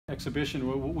Exhibition,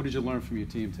 what did you learn from your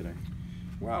team today?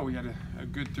 Well, we had a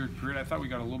good third period. I thought we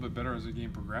got a little bit better as the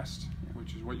game progressed,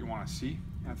 which is what you want to see.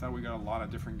 I thought we got a lot of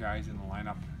different guys in the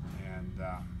lineup, and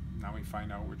now we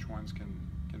find out which ones can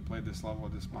play this level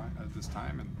at this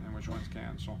time and which ones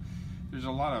can. So there's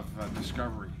a lot of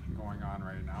discovery going on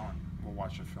right now, and we'll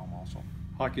watch the film also.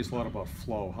 Hockey is a lot about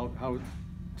flow. How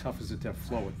tough is it to have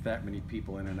flow with that many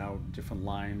people in and out, different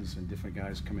lines and different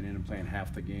guys coming in and playing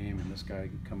half the game and this guy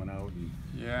coming out?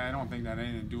 Yeah, I don't think that had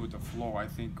anything to do with the flow. I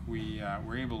think we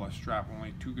were able to strap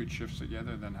only 2 good shifts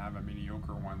together than have a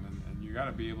mediocre one, and you got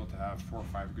to be able to have 4 or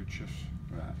 5 good shifts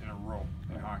in a row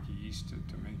in Hockey East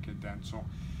to make a dent. So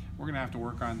we're going to have to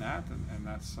work on that, and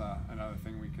that's another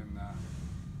thing we can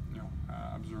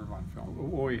observe on film.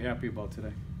 What were you happy about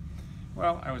today?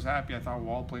 Well, I was happy. I thought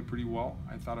Wall played pretty well.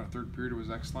 I thought our third period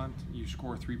was excellent. You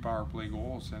score 3 power play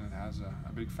goals, and it has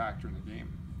a big factor in the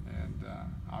game. And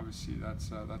obviously,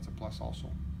 that's a plus also.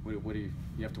 What do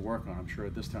you have to work on? I'm sure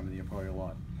at this time of the year probably a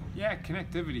lot. Yeah,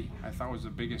 connectivity I thought was the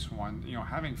biggest one. You know,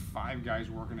 having 5 guys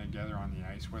working together on the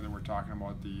ice, whether we're talking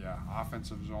about the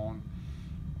offensive zone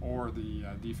or the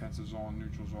defensive zone,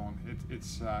 neutral zone,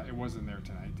 it wasn't there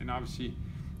tonight. And obviously,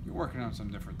 you're working on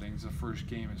some different things. The first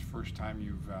game is first time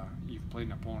you've played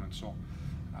an opponent, so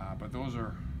but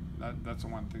that's the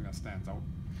one thing that stands out.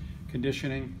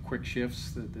 Conditioning, quick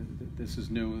shifts. This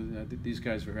is new. These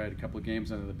guys have had a couple of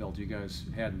games under the belt. You guys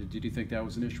hadn't. Did you think that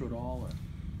was an issue at all?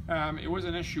 It was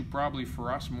an issue probably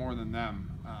for us more than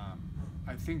them.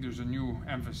 I think there's a new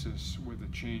emphasis with the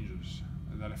changes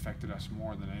that affected us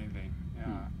more than anything.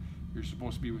 You're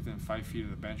supposed to be within 5 feet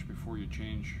of the bench before you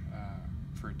change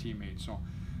for a teammate. So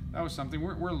that was something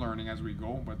we're learning as we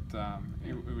go, but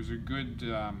it was a good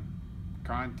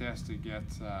contest to get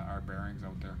our bearings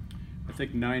out there. I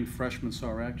think 9 freshmen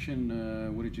saw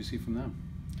action. What did you see from them?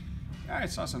 Yeah, I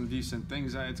saw some decent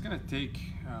things. It's going to take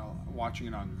watching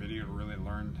it on video to really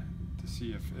learn to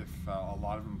see if a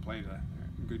lot of them played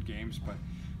good games, but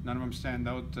none of them stand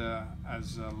out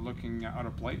as looking out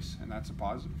of place, and that's a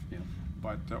positive. Yeah.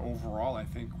 But overall, I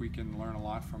think we can learn a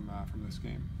lot from this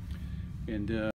game. And